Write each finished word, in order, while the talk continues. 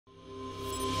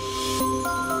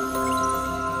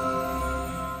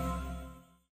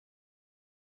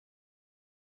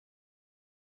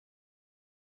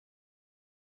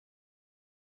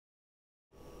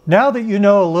Now that you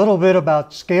know a little bit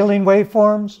about scaling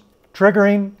waveforms,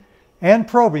 triggering, and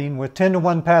probing with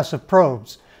 10-to-1 passive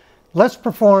probes, let's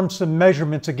perform some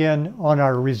measurements again on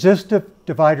our resistive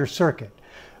divider circuit,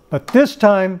 but this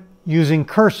time using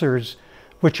cursors,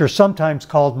 which are sometimes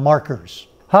called markers.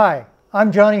 Hi,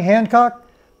 I'm Johnny Hancock,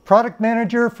 Product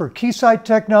Manager for Keysight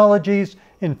Technologies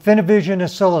Infinivision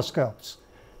Oscilloscopes.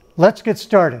 Let's get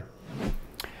started.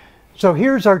 So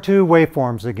here's our two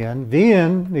waveforms again, V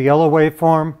in, the yellow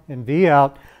waveform, and V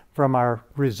out from our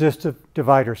resistive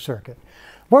divider circuit.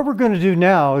 What we're going to do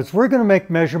now is we're going to make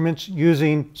measurements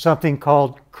using something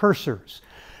called cursors.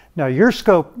 Now your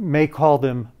scope may call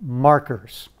them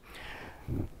markers.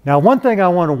 Now one thing I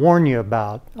want to warn you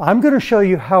about, I'm going to show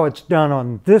you how it's done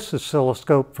on this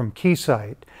oscilloscope from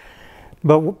Keysight,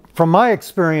 but from my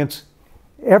experience,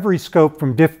 every scope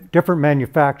from different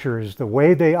manufacturers, the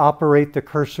way they operate the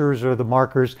cursors or the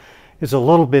markers is a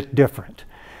little bit different.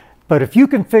 But if you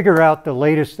can figure out the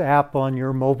latest app on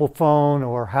your mobile phone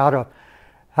or how to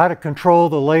control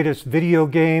the latest video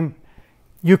game,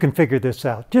 you can figure this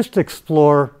out. Just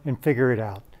explore and figure it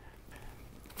out.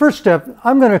 First step,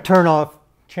 I'm going to turn off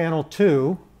channel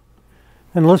 2,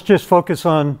 and let's just focus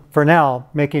on, for now,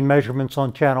 making measurements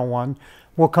on channel 1.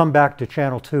 We'll come back to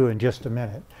channel 2 in just a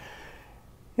minute.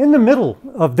 In the middle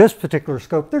of this particular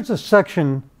scope, there's a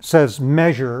section that says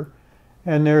measure,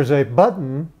 and there's a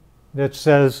button that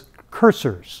says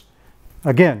cursors.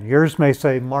 Again, yours may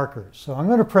say markers. So I'm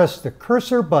going to press the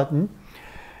cursor button,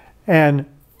 and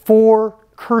 4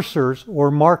 cursors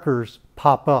or markers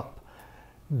pop up.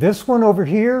 This one over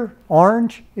here,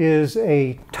 orange, is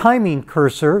a timing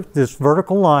cursor. This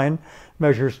vertical line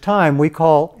measures time we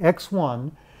call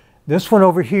X1. This one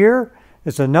over here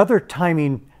is another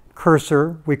timing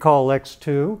cursor we call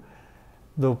X2.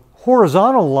 The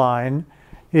horizontal line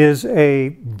is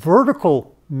a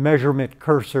vertical measurement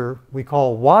cursor we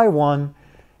call Y1,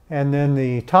 and then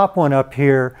the top one up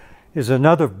here is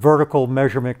another vertical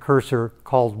measurement cursor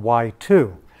called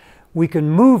Y2. We can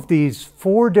move these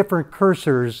 4 different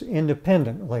cursors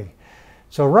independently.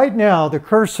 So right now the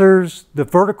cursors, the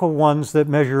vertical ones that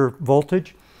measure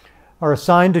voltage, are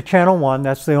assigned to channel 1.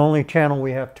 That's the only channel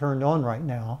we have turned on right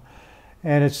now.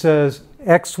 And it says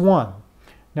X1.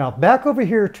 Now back over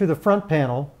here to the front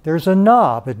panel, there's a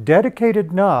knob, a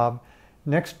dedicated knob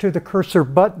next to the cursor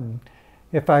button.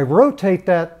 If I rotate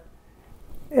that,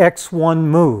 X1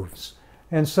 moves.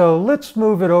 And so let's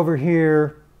move it over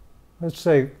here, let's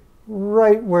say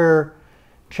right where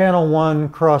channel 1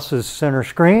 crosses center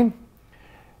screen.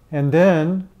 And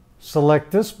then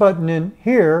select this button in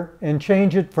here and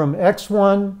change it from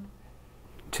X1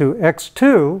 to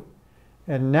X2.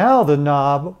 And now the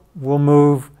knob will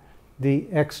move the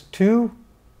X2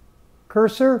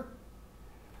 cursor.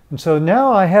 And so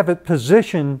now I have it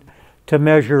positioned to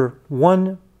measure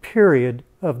 1 period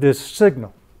of this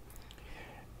signal.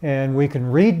 And we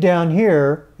can read down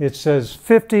here, it says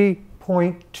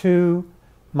 50.2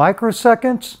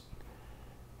 microseconds.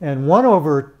 And 1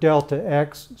 over delta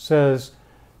X says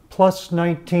plus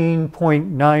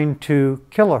 19.92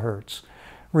 kilohertz.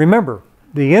 Remember,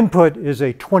 the input is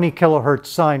a 20 kilohertz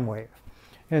sine wave.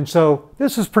 And so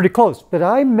this is pretty close, but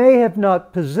I may have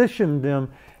not positioned them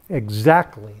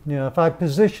exactly. Now, if I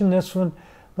position this one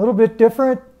a little bit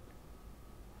different,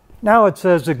 now it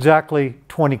says exactly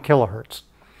 20 kilohertz.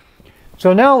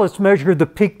 So now let's measure the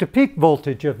peak-to-peak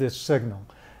voltage of this signal.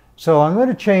 So I'm going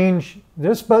to change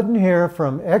this button here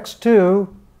from X2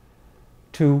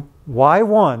 to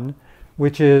Y1,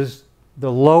 which is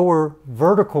the lower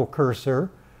vertical cursor.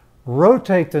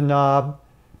 Rotate the knob,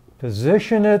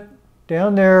 position it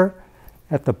down there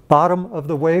at the bottom of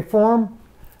the waveform,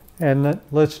 and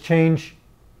let's change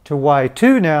to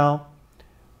Y2 now.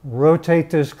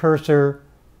 Rotate this cursor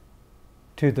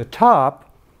to the top,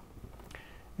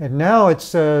 and now it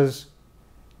says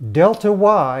delta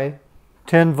Y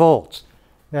 10 volts.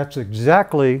 That's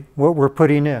exactly what we're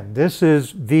putting in. This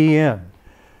is V in.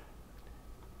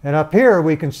 And up here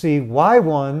we can see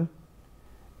Y1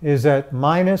 is at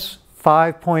minus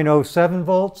 5.07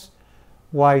 volts.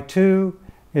 Y2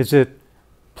 is at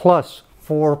plus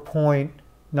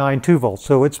 4.92 volts.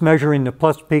 So it's measuring the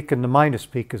plus peak and the minus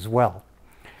peak as well.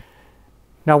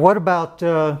 Now what about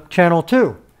channel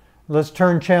 2? Let's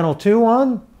turn channel 2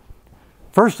 on.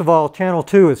 First of all, channel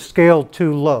 2 is scaled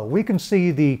too low. We can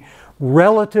see the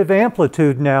relative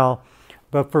amplitude now,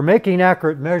 but for making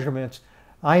accurate measurements,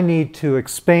 I need to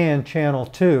expand channel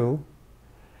 2.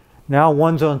 Now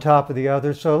one's on top of the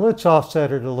other, so let's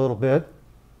offset it a little bit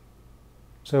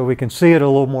so we can see it a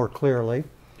little more clearly.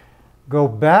 Go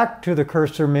back to the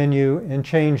cursor menu and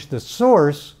change the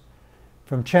source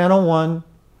from channel 1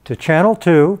 to channel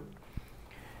 2.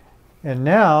 And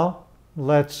now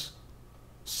let's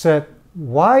set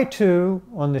Y2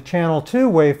 on the channel 2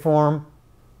 waveform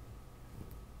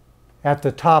at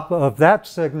the top of that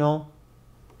signal.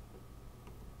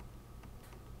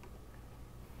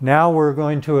 Now we're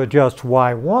going to adjust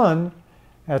Y1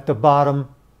 at the bottom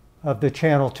of the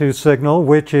channel 2 signal,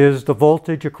 which is the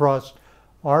voltage across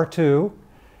R2,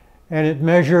 and it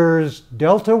measures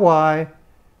delta Y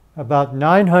about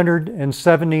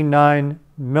 979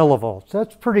 millivolts.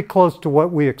 That's pretty close to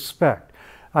what we expect.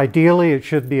 Ideally, it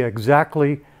should be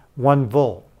exactly 1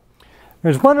 volt.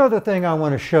 There's one other thing I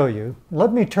want to show you.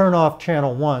 Let me turn off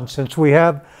channel 1 since we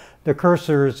have the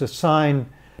cursors assigned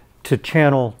to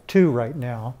channel 2 right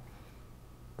now.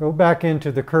 Go back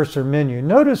into the cursor menu.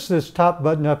 Notice this top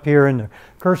button up here in the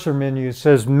cursor menu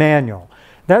says manual.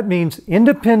 That means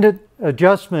independent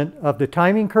adjustment of the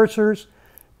timing cursors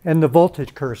and the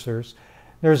voltage cursors.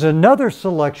 There's another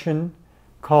selection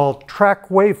called track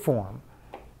waveform.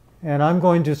 And I'm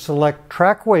going to select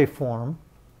track waveform,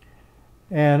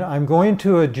 and I'm going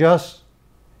to adjust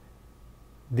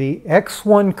the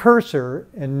X1 cursor,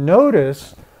 and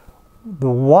notice the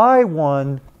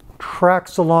Y1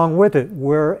 tracks along with it.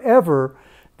 Wherever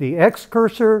the X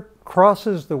cursor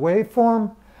crosses the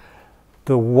waveform,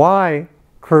 the Y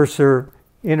cursor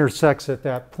intersects at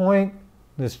that point.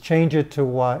 Let's change it to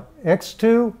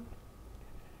X2.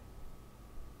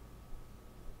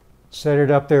 Set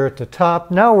it up there at the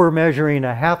top. Now we're measuring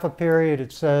a half a period.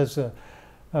 It says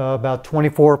about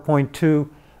 24.2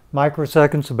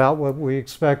 microseconds, about what we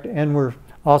expect. And we're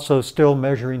also still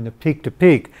measuring the peak to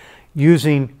peak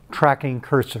using tracking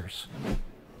cursors.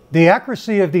 The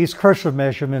accuracy of these cursor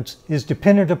measurements is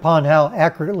dependent upon how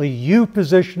accurately you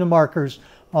position the markers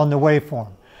on the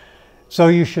waveform. So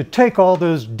you should take all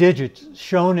those digits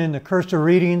shown in the cursor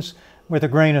readings with a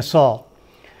grain of salt.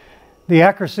 The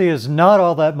accuracy is not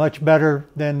all that much better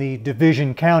than the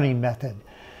division counting method.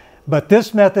 But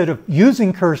this method of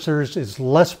using cursors is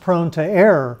less prone to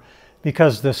error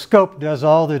because the scope does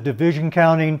all the division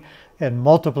counting and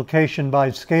multiplication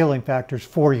by scaling factors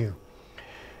for you.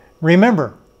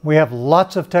 Remember, we have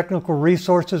lots of technical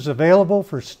resources available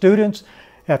for students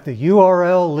at the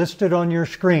URL listed on your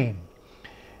screen.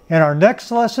 In our next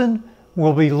lesson,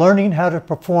 we'll be learning how to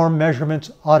perform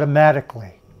measurements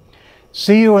automatically.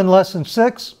 See you in Lesson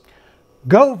 6.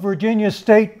 Go Virginia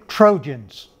State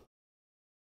Trojans!